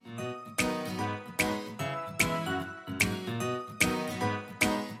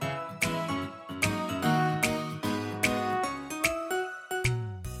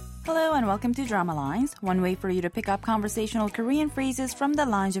and welcome to Drama Lines, one way for you to pick up conversational Korean phrases from the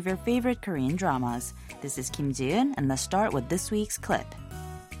lines of your favorite Korean dramas. This is Kim Ji-eun, and let's start with this week's clip.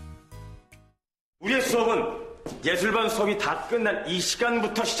 우리의 수업은 예술반 수업이 다 끝난 이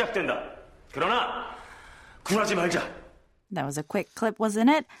시간부터 시작된다. 그러나 굴하지 말자. That was a quick clip, wasn't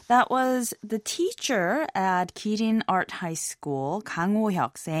it? That was the teacher at Kirin Art High School, Kang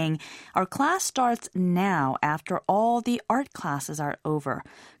Ho-hyuk, saying, "Our class starts now after all the art classes are over.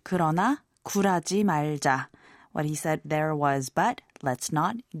 그러나 굴하지 말자." What he said there was, but let's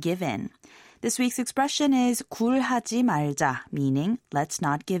not give in. This week's expression is 굴하지 말자, meaning let's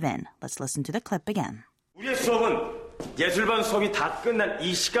not give in. Let's listen to the clip again. 우리의 수업은 예술반 수업이 다 끝난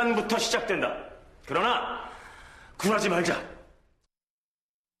이 시간부터 시작된다. 그러나 굴하지 말자.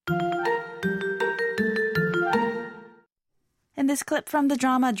 In this clip from the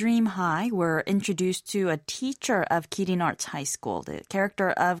drama Dream High, we're introduced to a teacher of Kirin Arts High School. The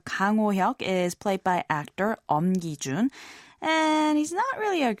character of Kang Ho-hyuk is played by actor Gi-jun. And he's not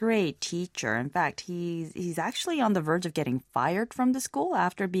really a great teacher. In fact, he's actually on the verge of getting fired from the school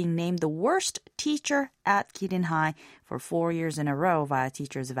after being named the worst teacher at Kirin High for 4 years in a row via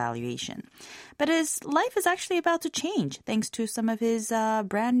teacher's evaluation. But his life is actually about to change thanks to some of his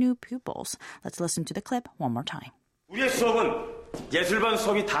brand new pupils. Let's listen to the clip one more time. 우리의 수업은 예술반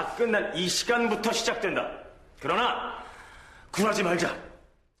수업이 다 끝난 이 시간부터 시작된다. 그러나 굴하지 말자.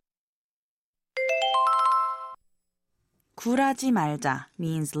 굴하지 말자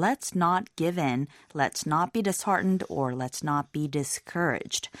means let's not give in, let's not be disheartened, or let's not be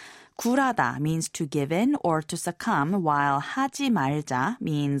discouraged. 굴하다 means to give in or to succumb, while 하지 말자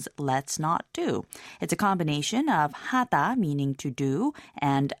means let's not do. It's a combination of 하다 meaning to do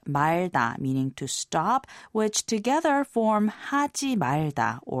and 말다 meaning to stop, which together form 하지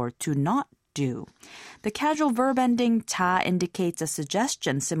말다 or to not do. The casual verb ending 자 indicates a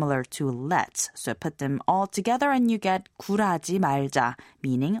suggestion similar to let's. So put them all together and you get 굴하지 말자,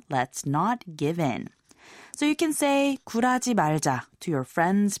 meaning let's not give in. So you can say 굴하지 말자 to your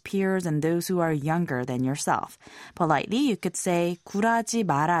friends, peers, and those who are younger than yourself. Politely, you could say 굴하지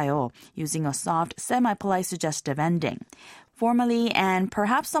말아요, using a soft, semi-polite suggestive ending. Formally and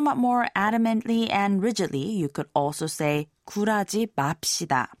perhaps somewhat more adamantly and rigidly, you could also say 굴하지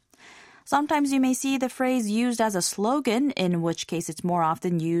맙시다. Sometimes you may see the phrase used as a slogan, in which case it's more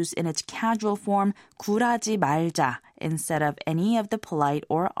often used in its casual form, 굴하지 말자, instead of any of the polite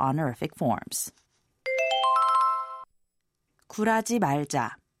or honorific forms. 굴하지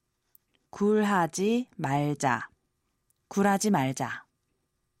말자, 굴하지 말자, 굴하지 말자.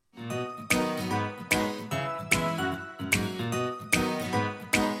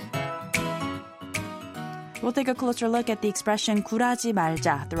 We'll take a closer look at the expression 굴하지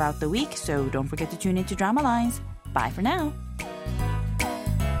말자 throughout the week, so don't forget to tune into Drama Lines. Bye for now.